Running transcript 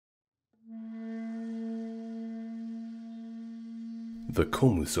The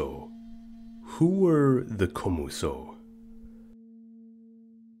Komuso. Who were the Komuso?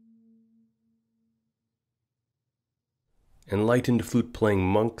 Enlightened flute-playing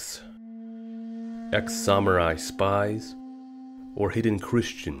monks, ex-samurai spies, or hidden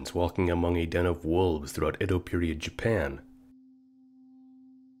Christians walking among a den of wolves throughout Edo Period Japan?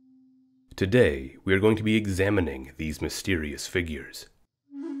 Today, we are going to be examining these mysterious figures.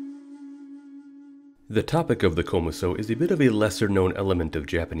 The topic of the Komuso is a bit of a lesser-known element of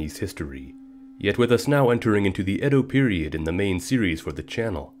Japanese history, yet with us now entering into the Edo period in the main series for the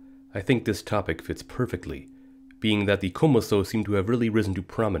channel, I think this topic fits perfectly, being that the Komuso seem to have really risen to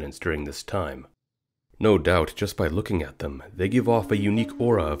prominence during this time. No doubt, just by looking at them, they give off a unique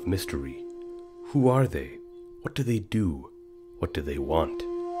aura of mystery. Who are they? What do they do? What do they want?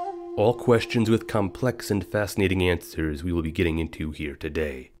 All questions with complex and fascinating answers we will be getting into here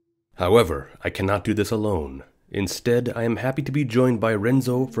today. However, I cannot do this alone. Instead, I am happy to be joined by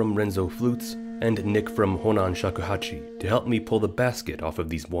Renzoh from Renzoh Flutes and Nick from Hon-on Shakuhachi to help me pull the basket off of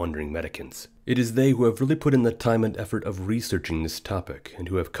these wandering medicants. It is they who have really put in the time and effort of researching this topic and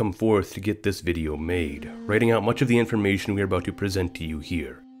who have come forth to get this video made, writing out much of the information we are about to present to you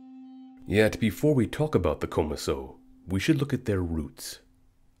here. Yet before we talk about the Komuso, we should look at their roots.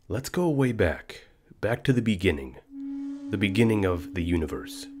 Let's go way back to the beginning of the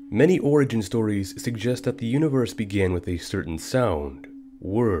universe. Many origin stories suggest that the universe began with a certain sound,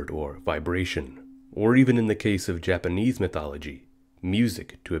 word, or vibration, or even in the case of Japanese mythology,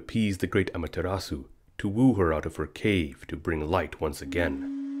 music to appease the great Amaterasu, to woo her out of her cave to bring light once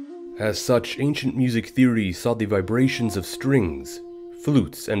again. As such, ancient music theory saw the vibrations of strings,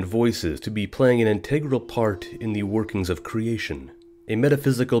 flutes, and voices to be playing an integral part in the workings of creation, a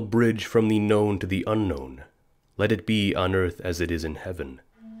metaphysical bridge from the known to the unknown. Let it be on earth as it is in heaven.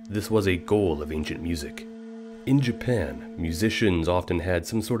 This was a goal of ancient music. In Japan, musicians often had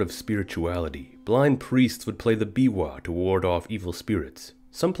some sort of spirituality. Blind priests would play the biwa to ward off evil spirits.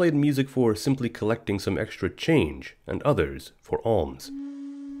 Some played music for simply collecting some extra change, and others for alms.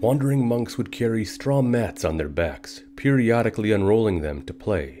 Wandering monks would carry straw mats on their backs, periodically unrolling them to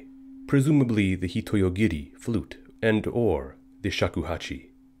play. Presumably the hitoyogiri, flute, and or the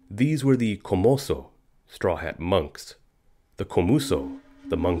shakuhachi. These were the komoso, straw hat monks. The komuso,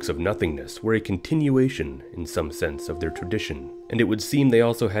 the monks of nothingness, were a continuation, in some sense, of their tradition, and it would seem they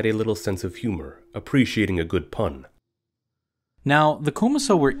also had a little sense of humor, appreciating a good pun. Now, the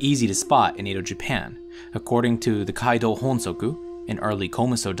Komuso were easy to spot in Edo, Japan. According to the Kaido Honsoku, an early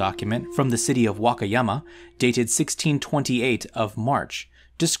Komuso document from the city of Wakayama, dated 1628 of March,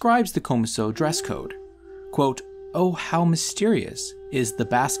 describes the Komuso dress code. Quote, "Oh, how mysterious is the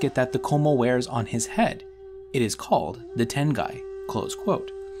basket that the Komo wears on his head. It is called the Tengai." Close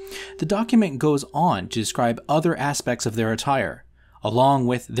quote. The document goes on to describe other aspects of their attire, along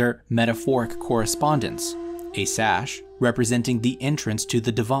with their metaphoric correspondence. A sash, representing the entrance to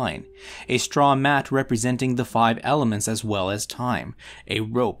the divine. A straw mat representing the 5 elements as well as time. A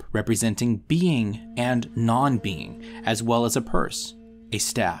rope representing being and non-being, as well as a purse. A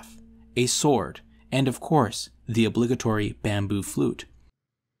staff. A sword. And of course, the obligatory bamboo flute.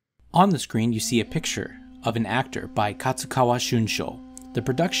 On the screen you see a picture of an actor by Katsukawa Shunsho. The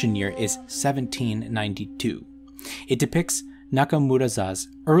production year is 1792. It depicts Nakamura's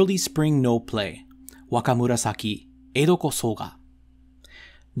early spring no play, Wakamurasaki Edoko Soga.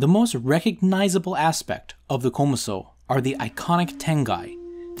 The most recognizable aspect of the Komuso are the iconic Tengai,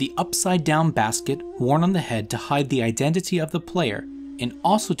 the upside-down basket worn on the head to hide the identity of the player and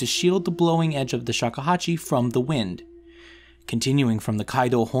also to shield the blowing edge of the shakuhachi from the wind. Continuing from the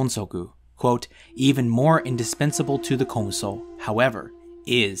Kaido Honsoku, quote, "Even more indispensable to the Komuso, however,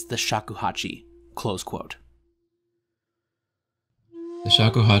 is the shakuhachi," close quote. The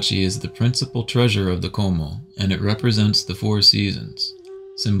shakuhachi is the principal treasure of the komo, and it represents the 4 seasons,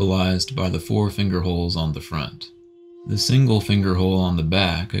 symbolized by the 4 finger holes on the front. The single finger hole on the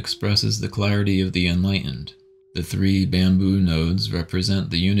back expresses the clarity of the enlightened. The 3 bamboo nodes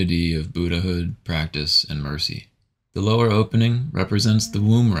represent the unity of Buddhahood, practice, and mercy. The lower opening represents the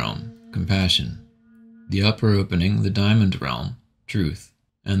womb realm, compassion. The upper opening, the diamond realm, truth.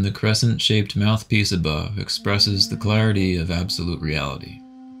 And the crescent-shaped mouthpiece above expresses the clarity of absolute reality.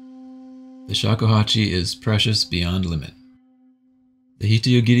 The shakuhachi is precious beyond limit. The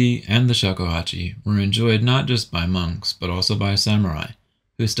hitoyogiri and the shakuhachi were enjoyed not just by monks, but also by samurai,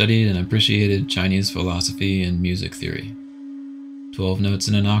 who studied and appreciated Chinese philosophy and music theory. 12 notes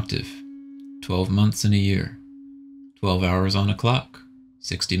in an octave, 12 months in a year, 12 hours on a clock,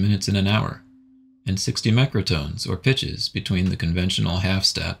 60 minutes in an hour, and 60 microtones or pitches between the conventional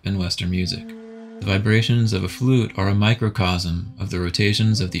half-step and Western music. The vibrations of a flute are a microcosm of the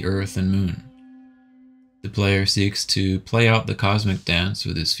rotations of the earth and moon. The player seeks to play out the cosmic dance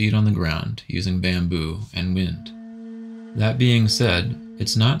with his feet on the ground using bamboo and wind. That being said,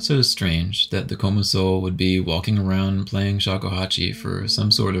 it's not so strange that the Komuso would be walking around playing shakuhachi for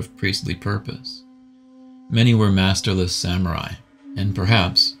some sort of priestly purpose. Many were masterless samurai, and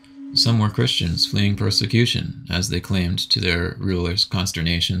perhaps some were Christians fleeing persecution, as they claimed to their ruler's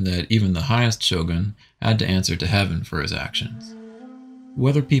consternation that even the highest shogun had to answer to heaven for his actions.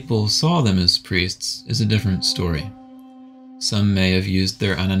 Whether people saw them as priests is a different story. Some may have used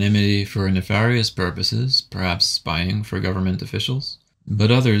their anonymity for nefarious purposes, perhaps spying for government officials, but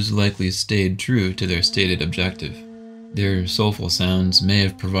others likely stayed true to their stated objective. Their soulful sounds may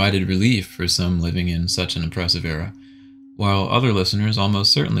have provided relief for some living in such an oppressive era, while other listeners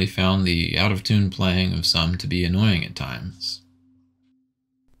almost certainly found the out-of-tune playing of some to be annoying at times.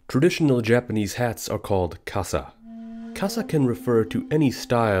 Traditional Japanese hats are called kasa. Kasa can refer to any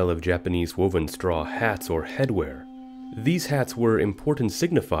style of Japanese woven straw hats or headwear. These hats were important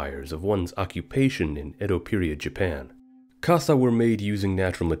signifiers of one's occupation in Edo Period Japan. Kasa were made using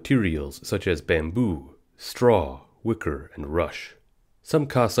natural materials such as bamboo, straw, wicker, and rush. Some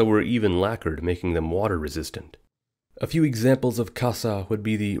kasa were even lacquered, making them water-resistant. A few examples of kasa would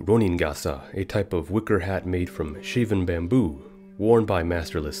be the roningasa, a type of wicker hat made from shaven bamboo, worn by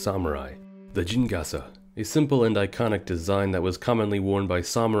masterless samurai. The jingasa, a simple and iconic design that was commonly worn by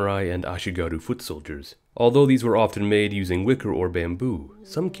samurai and ashigaru foot soldiers. Although these were often made using wicker or bamboo,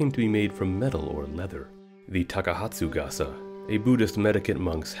 some came to be made from metal or leather. The takahatsugasa, a Buddhist mendicant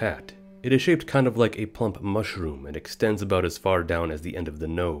monk's hat. It is shaped kind of like a plump mushroom and extends about as far down as the end of the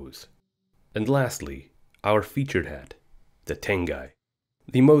nose. And lastly, our featured hat, the Tengai.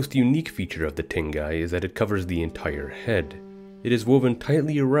 The most unique feature of the Tengai is that it covers the entire head. It is woven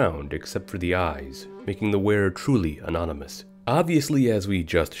tightly around except for the eyes, making the wearer truly anonymous. Obviously, as we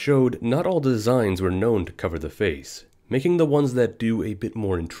just showed, not all designs were known to cover the face, making the ones that do a bit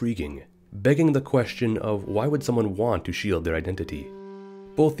more intriguing, begging the question of why would someone want to shield their identity.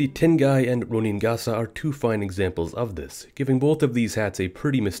 Both the Tengai and roningasa are two fine examples of this, giving both of these hats a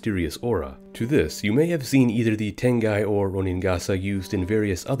pretty mysterious aura. To this, you may have seen either the Tengai or roningasa used in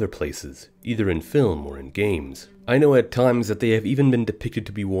various other places, either in film or in games. I know at times that they have even been depicted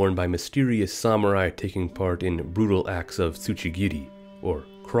to be worn by mysterious samurai taking part in brutal acts of tsuchigiri, or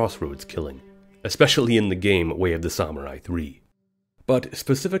crossroads killing, especially in the game Way of the Samurai 3. But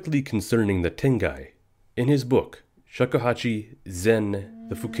specifically concerning the Tengai, in his book, Shakuhachi, Zen,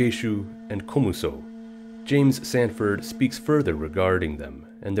 the Fukeshu, and Komuso, James Sanford speaks further regarding them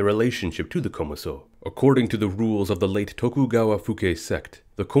and their relationship to the Komuso. According to the rules of the late Tokugawa Fuke sect,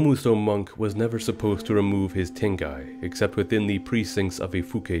 the Komuso monk was never supposed to remove his Tengai except within the precincts of a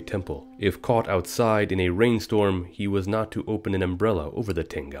Fuke temple. If caught outside in a rainstorm, he was not to open an umbrella over the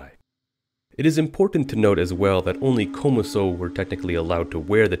Tengai. It is important to note as well that only Komuso were technically allowed to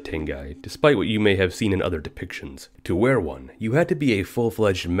wear the Tengai, despite what you may have seen in other depictions. To wear one, you had to be a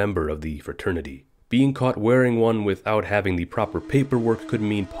full-fledged member of the fraternity. Being caught wearing one without having the proper paperwork could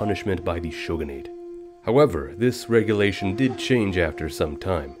mean punishment by the shogunate. However, this regulation did change after some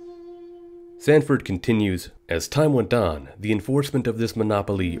time. Sanford continues, as time went on, the enforcement of this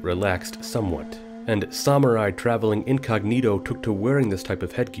monopoly relaxed somewhat, and samurai traveling incognito took to wearing this type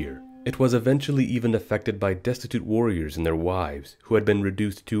of headgear. It was eventually even affected by destitute warriors and their wives, who had been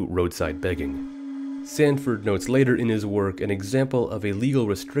reduced to roadside begging. Sanford notes later in his work an example of a legal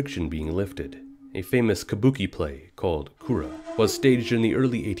restriction being lifted. A famous kabuki play, called Kura, was staged in the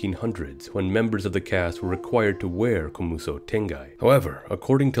early 1800s when members of the cast were required to wear Komuso Tengai. However,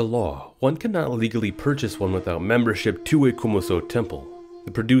 according to law, one cannot legally purchase one without membership to a Komuso temple.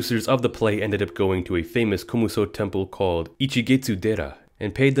 The producers of the play ended up going to a famous Komuso temple called Ichigetsu-dera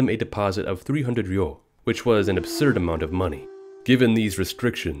and paid them a deposit of 300 ryo, which was an absurd amount of money. Given these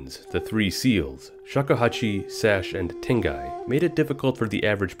restrictions, the three seals, shakuhachi, sash, and tengai, made it difficult for the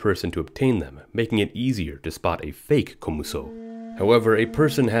average person to obtain them, making it easier to spot a fake komuso. However, a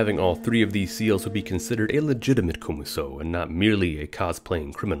person having all three of these seals would be considered a legitimate komuso and not merely a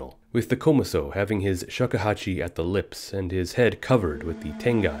cosplaying criminal, with the komuso having his shakuhachi at the lips and his head covered with the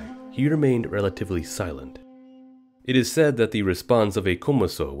tengai. He remained relatively silent. It is said that the response of a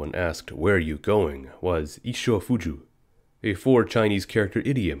komuso when asked "Where are you going?" was "Issho fuju," a 4 Chinese character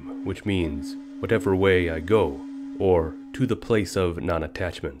idiom which means "whatever way I go," or "to the place of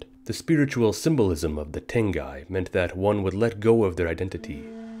non-attachment." The spiritual symbolism of the tengai meant that one would let go of their identity,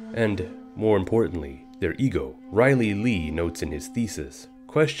 and, more importantly, their ego. Riley Lee notes in his thesis,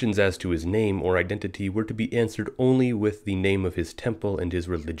 questions as to his name or identity were to be answered only with the name of his temple and his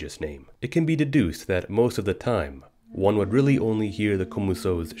religious name. It can be deduced that most of the time, one would really only hear the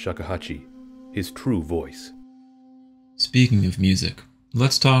Komuso's Shakuhachi, his true voice. Speaking of music,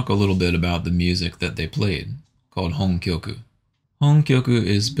 let's talk a little bit about the music that they played, called Honkyoku. Honkyoku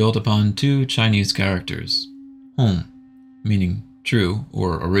is built upon two Chinese characters, Hon, meaning true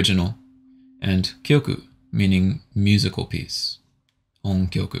or original, and Kyoku, meaning musical piece,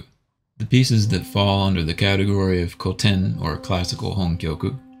 Honkyoku. The pieces that fall under the category of koten or classical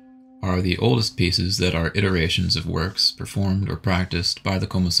Honkyoku are the oldest pieces that are iterations of works performed or practiced by the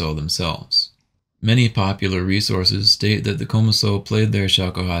Komuso themselves. Many popular resources state that the Komuso played their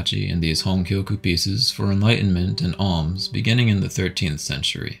shakuhachi in these Honkyoku pieces for enlightenment and alms beginning in the 13th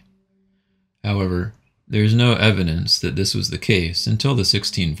century. However, there is no evidence that this was the case until the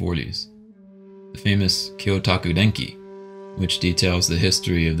 1640s. The famous Kyotaku Denki, which details the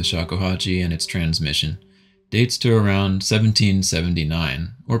history of the shakuhachi and its transmission, dates to around 1779,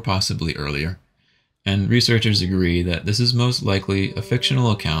 or possibly earlier, and researchers agree that this is most likely a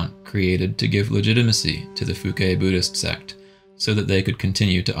fictional account created to give legitimacy to the Fukei Buddhist sect so that they could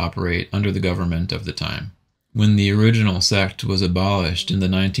continue to operate under the government of the time. When the original sect was abolished in the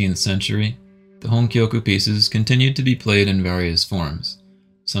 19th century, the Honkyoku pieces continued to be played in various forms,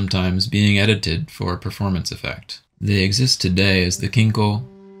 sometimes being edited for performance effect. They exist today as the Kinko,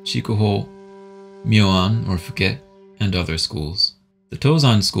 Shikuho, Myoan or Fuke, and other schools. The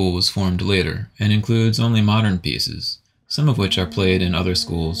Tozan school was formed later and includes only modern pieces, some of which are played in other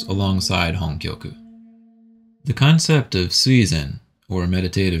schools alongside Honkyoku. The concept of suizen, or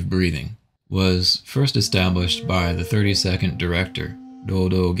meditative breathing, was first established by the 32nd director,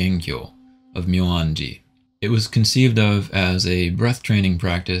 Dodo Genkyo, of Myoanji. It was conceived of as a breath training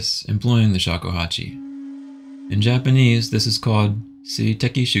practice employing the shakuhachi. In Japanese, this is called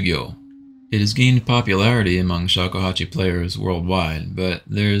Seiteki Shugyo. It has gained popularity among shakuhachi players worldwide, but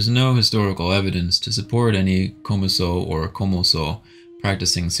there is no historical evidence to support any komuso or komuso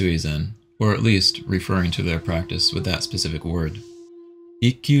practicing suizen, or at least referring to their practice with that specific word.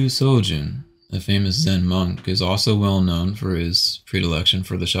 Ikkyu Sojun, a famous Zen monk, is also well known for his predilection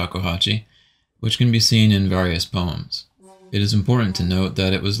for the shakuhachi, which can be seen in various poems. It is important to note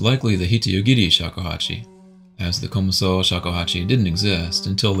that it was likely the Hitoyogiri shakuhachi, as the Komuso Shakuhachi didn't exist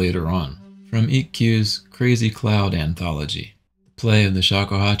until later on. From Ikkyu's Crazy Cloud Anthology, the play of the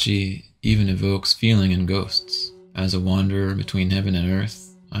shakuhachi even evokes feeling in ghosts. As a wanderer between heaven and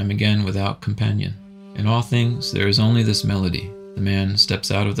earth, I'm again without companion. In all things, there is only this melody. The man steps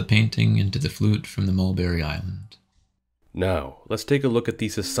out of the painting into the flute from the Mulberry Island. Now, let's take a look at the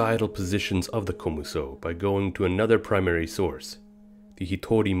societal positions of the Komuso by going to another primary source, the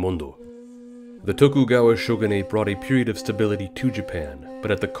Hitori mondo. The Tokugawa shogunate brought a period of stability to Japan,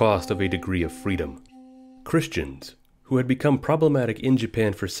 but at the cost of a degree of freedom. Christians, who had become problematic in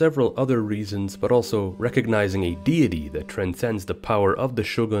Japan for several other reasons, but also recognizing a deity that transcends the power of the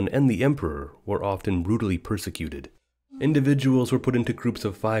shogun and the emperor, were often brutally persecuted. Individuals were put into groups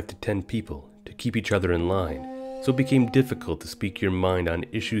of 5 to 10 people to keep each other in line, so it became difficult to speak your mind on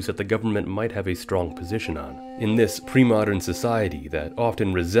issues that the government might have a strong position on. In this pre-modern society that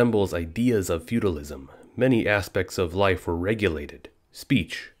often resembles ideas of feudalism, many aspects of life were regulated: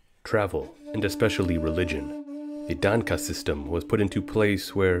 speech, travel, and especially religion. A danka system was put into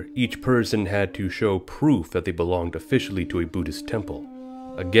place where each person had to show proof that they belonged officially to a Buddhist temple.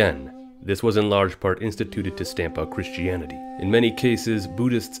 Again, this was in large part instituted to stamp out Christianity. In many cases,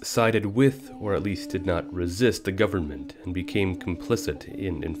 Buddhists sided with, or at least did not resist, the government and became complicit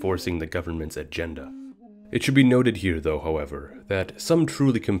in enforcing the government's agenda. It should be noted here, though, however, that some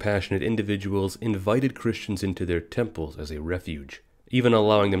truly compassionate individuals invited Christians into their temples as a refuge, even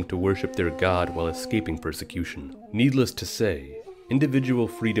allowing them to worship their god while escaping persecution. Needless to say, individual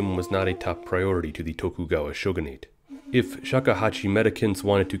freedom was not a top priority to the Tokugawa shogunate. If shakuhachi medicants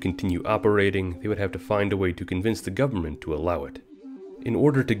wanted to continue operating, they would have to find a way to convince the government to allow it. In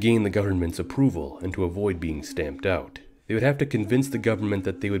order to gain the government's approval and to avoid being stamped out, they would have to convince the government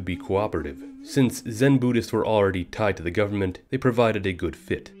that they would be cooperative. Since Zen Buddhists were already tied to the government, they provided a good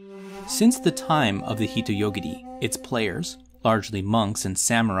fit. Since the time of the Hitoyogiri, its players, largely monks and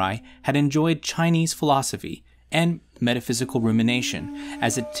samurai, had enjoyed Chinese philosophy and metaphysical rumination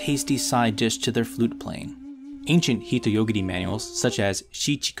as a tasty side dish to their flute playing. Ancient Hitoyogiri manuals such as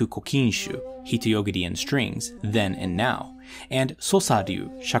Shichiku Kokinshu, Hitoyogiri in Strings, Then and Now, and Sosaryu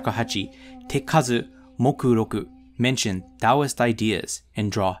Shakuhachi Tekazu Mokuroku mention Taoist ideas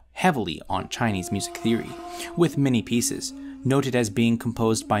and draw heavily on Chinese music theory, with many pieces noted as being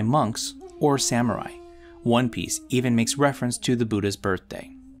composed by monks or samurai, One piece even makes reference to the Buddha's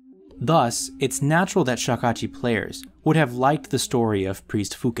birthday. Thus, it's natural that Shakuhachi players would have liked the story of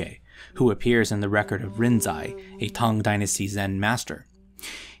Priest Fuke, who appears in the record of Rinzai, a Tang Dynasty Zen master.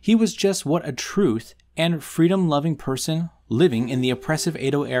 He was just what a truth and freedom-loving person living in the oppressive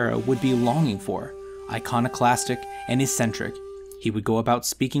Edo era would be longing for, iconoclastic and eccentric. He would go about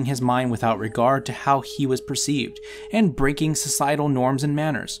speaking his mind without regard to how he was perceived, and breaking societal norms and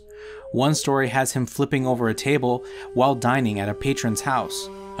manners. One story has him flipping over a table while dining at a patron's house.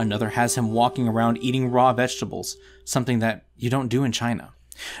 Another has him walking around eating raw vegetables, something that you don't do in China.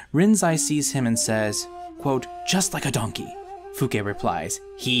 Rinzai sees him and says, quote, "Just like a donkey." Fuke replies,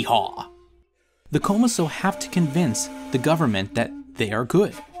 "Hee-haw." The Komusō have to convince the government that they are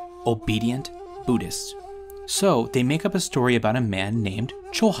good, obedient Buddhists. So they make up a story about a man named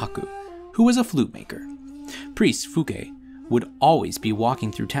Chohaku, who was a flute maker. Priest Fuke would always be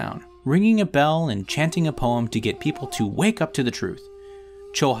walking through town, ringing a bell and chanting a poem to get people to wake up to the truth.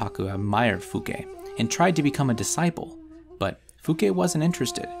 Chohaku admired Fuke and tried to become a disciple, but Fuke wasn't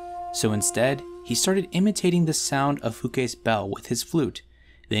interested, so instead he started imitating the sound of Fuke's bell with his flute.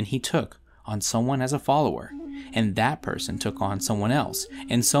 Then he took on someone as a follower, and that person took on someone else,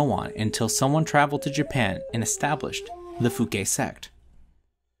 and so on until someone traveled to Japan and established the Fuke sect.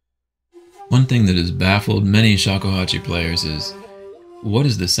 One thing that has baffled many Shakuhachi players is, what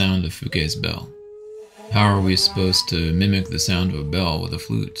is the sound of Fuke's bell? How are we supposed to mimic the sound of a bell with a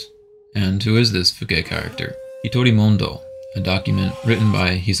flute? And who is this Fuke character? Hitori mondo, a document written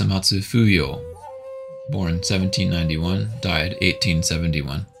by Hisamatsu Fūyō, born 1791, died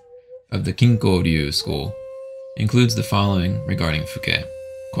 1871, of the Kinko-ryu school, includes the following regarding Fuke.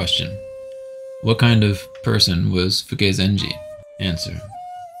 Question: what kind of person was Fuke Zenji? Answer: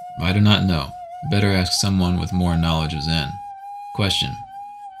 I do not know. Better ask someone with more knowledge of Zen. Question: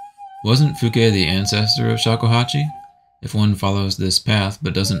 wasn't Fuke the ancestor of Shakuhachi? If one follows this path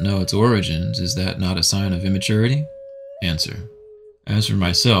but doesn't know its origins, is that not a sign of immaturity? Answer: as for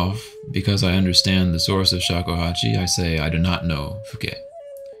myself, because I understand the source of Shakuhachi, I say I do not know Fuke.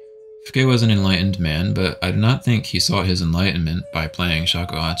 Fuke was an enlightened man, but I do not think he sought his enlightenment by playing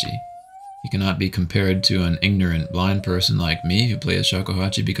Shakuhachi. He cannot be compared to an ignorant, blind person like me who plays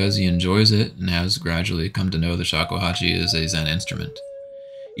Shakuhachi because he enjoys it and has gradually come to know the Shakuhachi as a Zen instrument.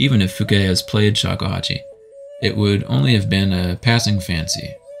 Even if Fuke has played Shakuhachi, it would only have been a passing fancy.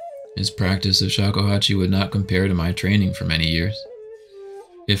 His practice of Shakuhachi would not compare to my training for many years.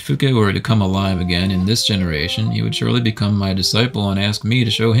 If Fuke were to come alive again in this generation, he would surely become my disciple and ask me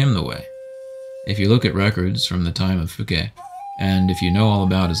to show him the way. If you look at records from the time of Fuke, and if you know all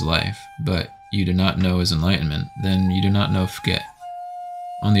about his life, but you do not know his enlightenment, then you do not know Fuke.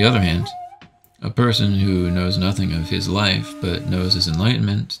 On the other hand, a person who knows nothing of his life, but knows his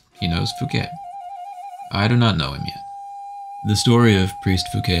enlightenment, he knows Fuke. I do not know him yet. The story of Priest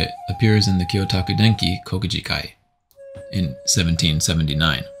Fuke appears in the Kyotaku Denki Kokuji-kai in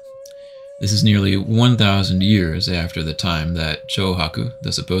 1779. This is nearly 1,000 years after the time that Chohaku,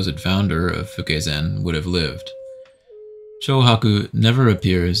 the supposed founder of Fuke-zen, would have lived. Chohaku never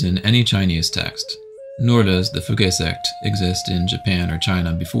appears in any Chinese text, nor does the Fuke sect exist in Japan or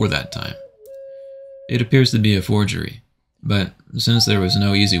China before that time. It appears to be a forgery, but since there was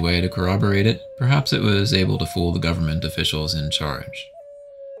no easy way to corroborate it, perhaps it was able to fool the government officials in charge.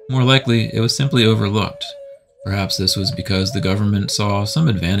 More likely, it was simply overlooked. Perhaps this was because the government saw some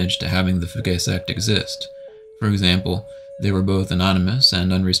advantage to having the Fuke sect exist. For example, they were both anonymous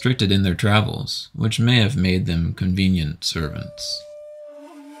and unrestricted in their travels, which may have made them convenient servants.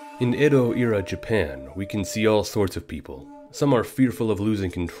 In Edo-era Japan, we can see all sorts of people. Some are fearful of losing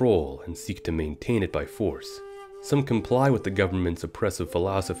control and seek to maintain it by force. Some comply with the government's oppressive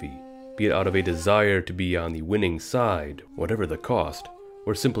philosophy, be it out of a desire to be on the winning side, whatever the cost,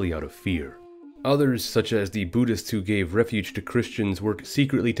 or simply out of fear. Others, such as the Buddhists who gave refuge to Christians, worked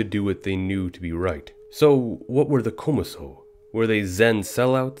secretly to do what they knew to be right. So, what were the Komusō? Were they Zen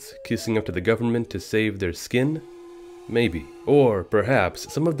sellouts, kissing up to the government to save their skin? Maybe. Or,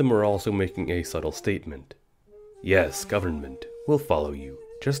 perhaps, some of them were also making a subtle statement. Yes, government, we'll follow you,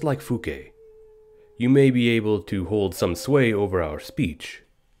 just like Fuke. You may be able to hold some sway over our speech,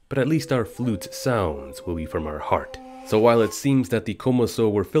 but at least our flute's sounds will be from our heart. So while it seems that the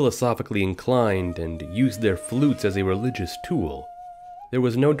Komusō were philosophically inclined and used their flutes as a religious tool, there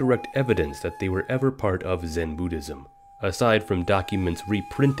was no direct evidence that they were ever part of Zen Buddhism, aside from documents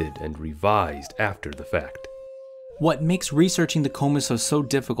reprinted and revised after the fact. What makes researching the Komusō so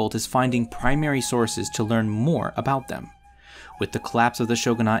difficult is finding primary sources to learn more about them. With the collapse of the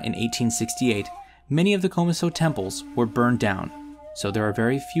shogunate in 1868, many of the Komusō temples were burned down, so there are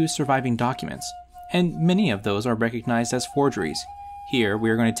very few surviving documents, and many of those are recognized as forgeries. Here we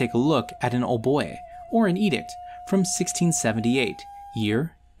are going to take a look at an Oboe, or an edict, from 1678,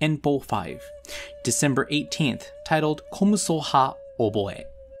 year and bowl 5, December 18th, titled Komusō-ha Oboe.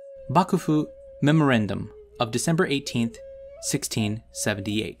 Bakufu Memorandum of December 18th,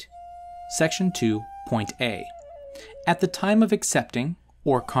 1678. Section 2, Point A. At the time of accepting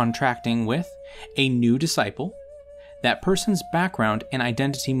or contracting with a new disciple, that person's background and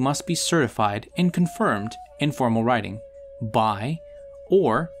identity must be certified and confirmed in formal writing by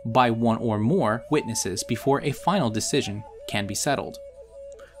one or more witnesses before a final decision can be settled.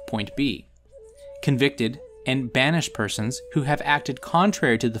 Point B. Convicted and banished persons who have acted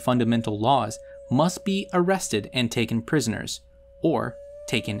contrary to the fundamental laws must be arrested and taken prisoners, or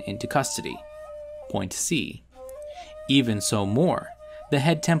taken into custody. Point C. Even so more, the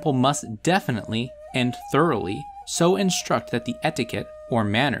head temple must definitely and thoroughly so instruct that the etiquette or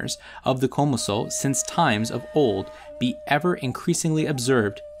manners of the Komuso since times of old be ever increasingly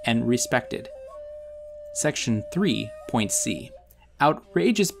observed and respected. Section 3, Point C.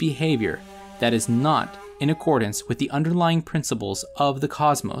 Outrageous behavior that is not in accordance with the underlying principles of the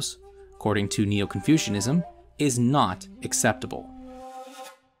cosmos, according to Neo-Confucianism, is not acceptable.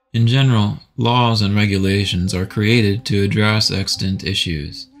 In general, laws and regulations are created to address extant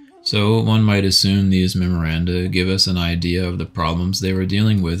issues, so one might assume these memoranda give us an idea of the problems they were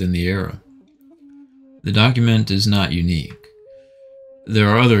dealing with in the era. The document is not unique. There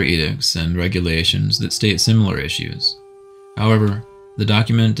are other edicts and regulations that state similar issues. However, the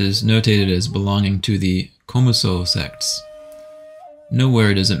document is notated as belonging to the Komuso sects.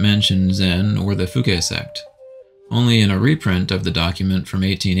 Nowhere does it mention Zen or the Fuke sect. Only in a reprint of the document from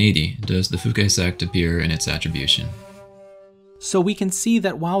 1880 does the Fuke sect appear in its attribution. So we can see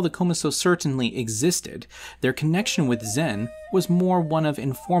that while the Komuso certainly existed, their connection with Zen was more one of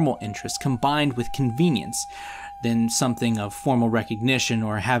informal interest combined with convenience than something of formal recognition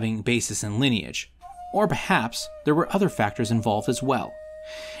or having basis in lineage. Or perhaps there were other factors involved as well.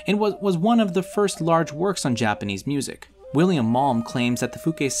 It was one of the first large works on Japanese music. William Malm claims that the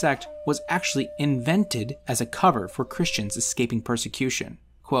Fuke sect was actually invented as a cover for Christians escaping persecution.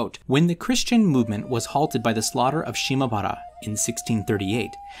 Quote, "When the Christian movement was halted by the slaughter of Shimabara in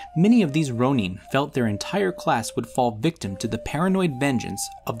 1638, many of these ronin felt their entire class would fall victim to the paranoid vengeance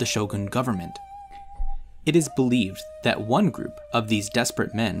of the shogun government. It is believed that one group of these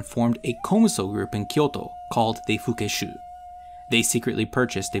desperate men formed a Komuso group in Kyoto called the Fukeshu. They secretly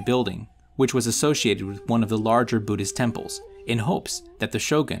purchased a building which was associated with one of the larger Buddhist temples, in hopes that the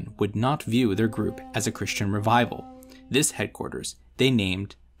shogun would not view their group as a Christian revival. This headquarters they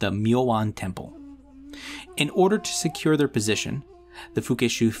named the Myoan Temple. In order to secure their position, the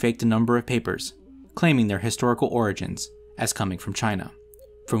Fukeshu faked a number of papers, claiming their historical origins as coming from China."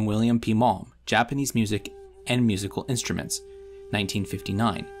 From William P. Malm, Japanese Music and Musical Instruments,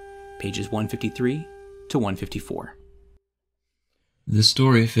 1959, pages 153 to 154. This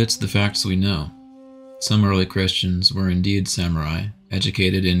story fits the facts we know. Some early Christians were indeed samurai,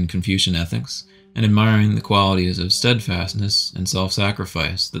 educated in Confucian ethics, and admiring the qualities of steadfastness and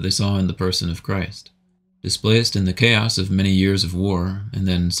self-sacrifice that they saw in the person of Christ. Displaced in the chaos of many years of war, and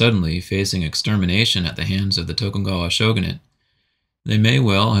then suddenly facing extermination at the hands of the Tokugawa shogunate, they may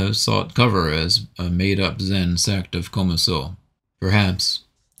well have sought cover as a made-up Zen sect of Komuso. Perhaps,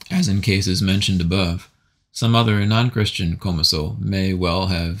 as in cases mentioned above, some other non-Christian Komuso may well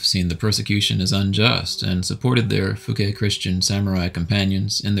have seen the persecution as unjust and supported their Fuke Christian samurai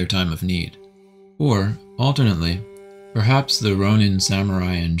companions in their time of need. Or, alternately, perhaps the Ronin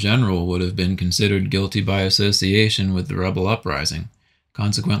samurai in general would have been considered guilty by association with the rebel uprising,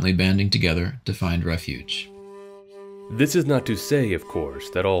 consequently banding together to find refuge. This is not to say, of course,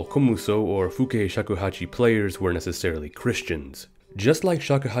 that all Komuso or Fuke Shakuhachi players were necessarily Christians. Just like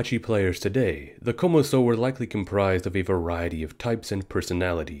Shakuhachi players today, the Komuso were likely comprised of a variety of types and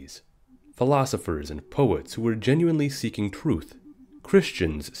personalities. Philosophers and poets who were genuinely seeking truth,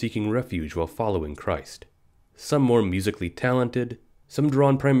 Christians seeking refuge while following Christ. Some more musically talented, some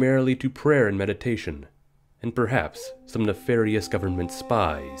drawn primarily to prayer and meditation, and perhaps some nefarious government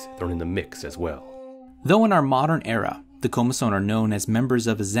spies thrown in the mix as well. Though in our modern era, the Komuso are known as members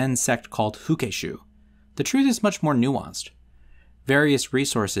of a Zen sect called Fukeshu, the truth is much more nuanced. Various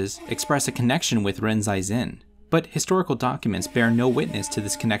resources express a connection with Renzai Zen, but historical documents bear no witness to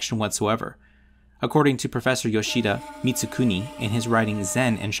this connection whatsoever. According to Professor Yoshida Mitsukuni in his writing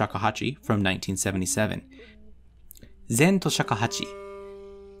Zen and Shakuhachi from 1977, Zen to Shakuhachi,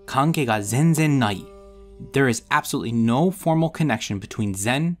 kanke ga zenzen nai. There is absolutely no formal connection between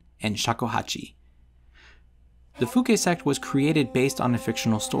Zen and Shakuhachi. The Fuke sect was created based on a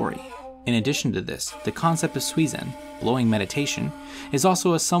fictional story. In addition to this, the concept of Suizen, blowing meditation, is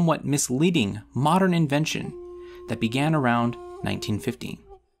also a somewhat misleading modern invention that began around 1915.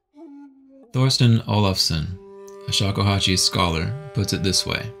 Torsten Olafsson, a Shakuhachi scholar, puts it this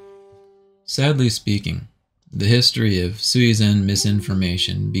way. Sadly speaking, the history of Suizen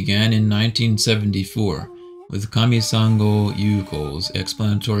misinformation began in 1974 with Kamisango Yuko's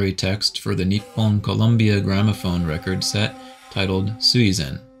explanatory text for the Nippon Columbia gramophone record set titled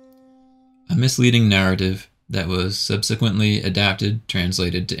Suizen, a misleading narrative that was subsequently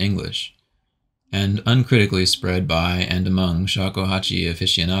translated to English, and uncritically spread by and among shakuhachi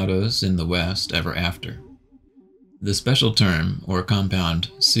aficionados in the West ever after. The special term, or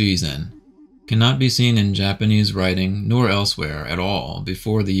compound, suizen, cannot be seen in Japanese writing nor elsewhere at all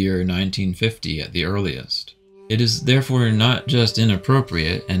before the year 1950 at the earliest. It is therefore not just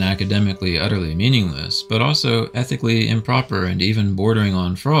inappropriate and academically utterly meaningless, but also ethically improper and even bordering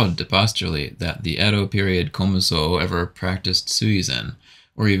on fraud to postulate that the Edo period Komuso ever practiced suizen,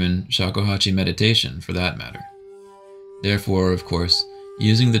 or even shakuhachi meditation for that matter. Therefore, of course,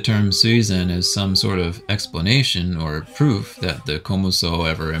 using the term suizen as some sort of explanation or proof that the Komuso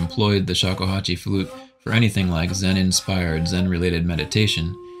ever employed the shakuhachi flute for anything like Zen-inspired, Zen-related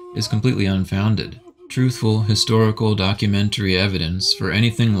meditation is completely unfounded. Truthful, historical, documentary evidence for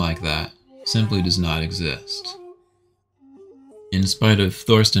anything like that simply does not exist. In spite of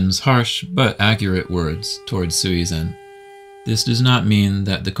Torsten's harsh but accurate words towards suizen, this does not mean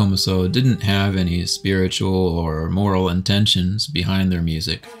that the Komuso didn't have any spiritual or moral intentions behind their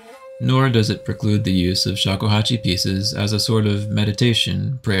music, nor does it preclude the use of shakuhachi pieces as a sort of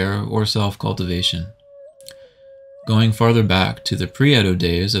meditation, prayer, or self-cultivation. Going farther back to the pre-Edo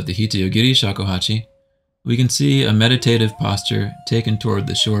days of the Hitogiri shakuhachi, we can see a meditative posture taken toward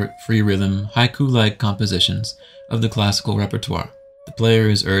the short, free rhythm, haiku-like compositions of the classical repertoire. The player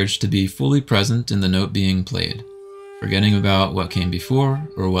is urged to be fully present in the note being played, forgetting about what came before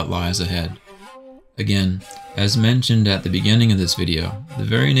or what lies ahead. Again, as mentioned at the beginning of this video, the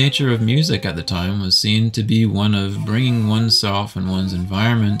very nature of music at the time was seen to be one of bringing oneself and one's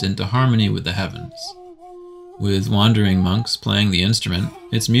environment into harmony with the heavens. With wandering monks playing the instrument,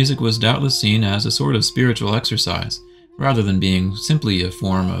 its music was doubtless seen as a sort of spiritual exercise, rather than being simply a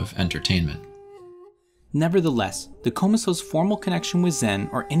form of entertainment. Nevertheless, the Komuso's formal connection with Zen,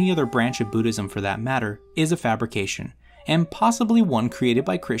 or any other branch of Buddhism for that matter, is a fabrication, and possibly one created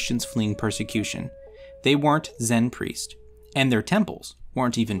by Christians fleeing persecution. They weren't Zen priests, and their temples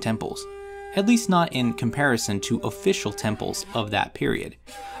weren't even temples, at least not in comparison to official temples of that period.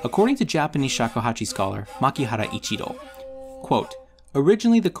 According to Japanese shakuhachi scholar Makihara Ichido, quote,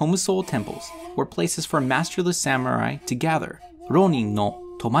 originally the Komuso temples were places for masterless samurai to gather, ronin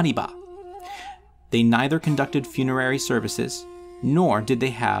no tomariba. They neither conducted funerary services, nor did they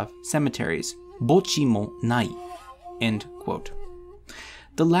have cemeteries, bochi mo nai, end quote.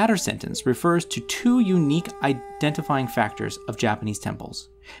 The latter sentence refers to two unique identifying factors of Japanese temples.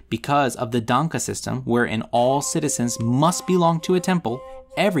 Because of the danka system, wherein all citizens must belong to a temple,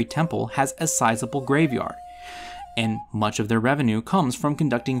 every temple has a sizable graveyard, and much of their revenue comes from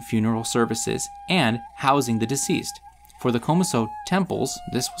conducting funeral services and housing the deceased. For the Komuso temples,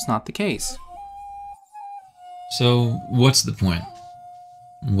 this was not the case. So, what's the point?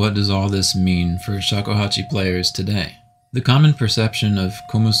 What does all this mean for shakuhachi players today? The common perception of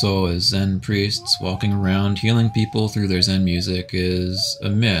Komuso as Zen priests walking around healing people through their Zen music is a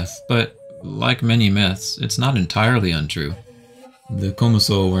myth, but like many myths, it's not entirely untrue. The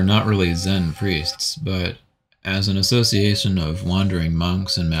Komuso were not really Zen priests, but as an association of wandering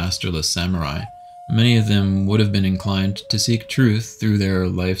monks and masterless samurai, many of them would have been inclined to seek truth through their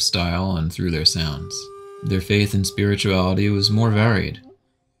lifestyle and through their sounds. Their faith and spirituality was more varied,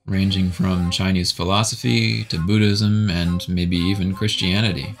 ranging from Chinese philosophy to Buddhism and maybe even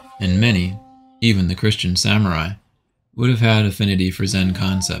Christianity. And many, even the Christian samurai, would have had affinity for Zen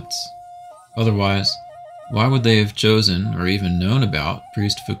concepts. Otherwise, why would they have chosen or even known about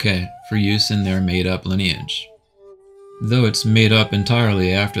priest Fuke for use in their made-up lineage? Though it's made up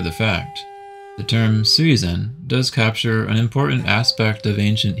entirely after the fact, the term suizen does capture an important aspect of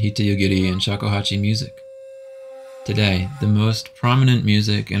ancient Hitogiri and shakuhachi music. Today, the most prominent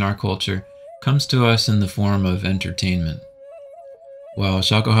music in our culture comes to us in the form of entertainment. While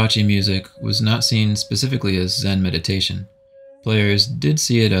shakuhachi music was not seen specifically as Zen meditation, players did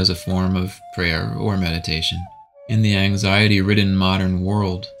see it as a form of prayer or meditation. In the anxiety-ridden modern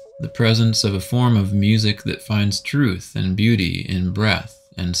world, the presence of a form of music that finds truth and beauty in breath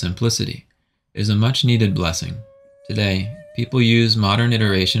and simplicity is a much-needed blessing. Today, people use modern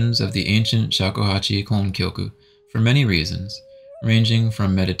iterations of the ancient shakuhachi Honkyoku for many reasons, ranging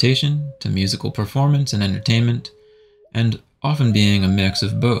from meditation to musical performance and entertainment, and often being a mix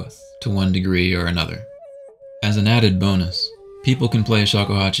of both to one degree or another. As an added bonus, people can play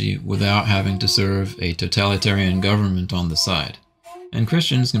shakuhachi without having to serve a totalitarian government on the side, and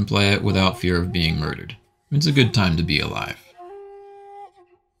Christians can play it without fear of being murdered. It's a good time to be alive.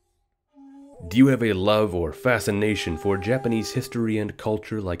 Do you have a love or fascination for Japanese history and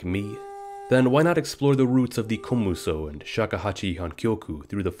culture like me? Then why not explore the roots of the Komuso and Shakuhachi Honkyoku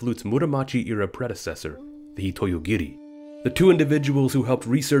through the flute's Muromachi-era predecessor, the Hitoyogiri. The two individuals who helped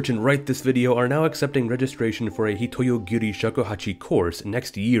research and write this video are now accepting registration for a Hitoyogiri Shakuhachi course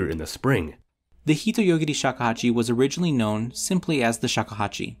next year in the spring. The Hitoyogiri Shakuhachi was originally known simply as the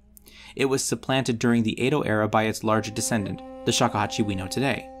Shakuhachi. It was supplanted during the Edo era by its larger descendant, the Shakuhachi we know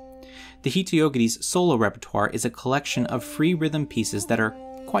today. The Hitoyogiri's solo repertoire is a collection of free rhythm pieces that are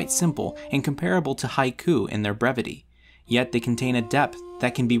quite simple and comparable to haiku in their brevity, yet they contain a depth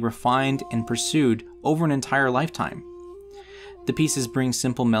that can be refined and pursued over an entire lifetime. The pieces bring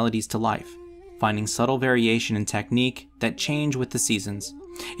simple melodies to life, finding subtle variation in technique that change with the seasons.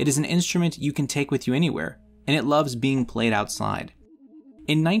 It is an instrument you can take with you anywhere, and it loves being played outside.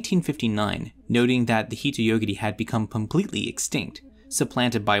 In 1959, noting that the Hitoyogiri had become completely extinct,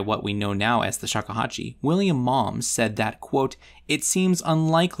 supplanted by what we know now as the shakuhachi, William Malm said that, quote, "It seems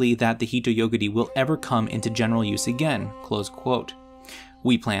unlikely that the Hitoyogiri will ever come into general use again," close quote.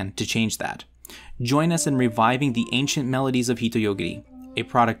 We plan to change that. Join us in reviving the ancient melodies of Hitoyogiri, a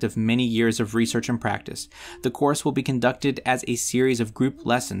product of many years of research and practice. The course will be conducted as a series of group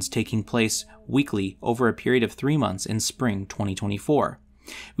lessons taking place weekly over a period of 3 months in spring 2024.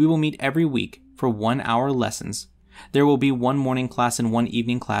 We will meet every week for 1-hour lessons. There will be 1 morning class and 1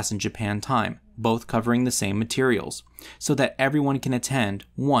 evening class in Japan time, both covering the same materials, so that everyone can attend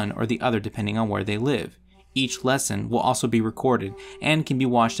one or the other depending on where they live. Each lesson will also be recorded and can be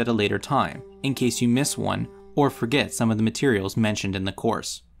watched at a later time, in case you miss one or forget some of the materials mentioned in the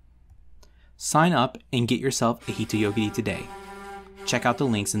course. Sign up and get yourself a Hitoyogiri today. Check out the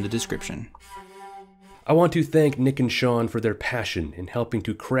links in the description. I want to thank Nick and Shawn for their passion in helping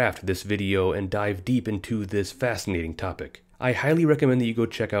to craft this video and dive deep into this fascinating topic. I highly recommend that you go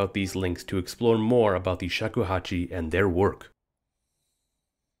check out these links to explore more about the shakuhachi and their work.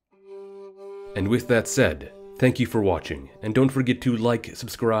 And with that said, thank you for watching, and don't forget to like,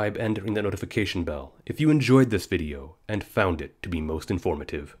 subscribe, and ring that notification bell if you enjoyed this video and found it to be most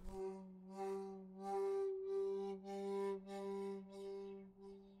informative.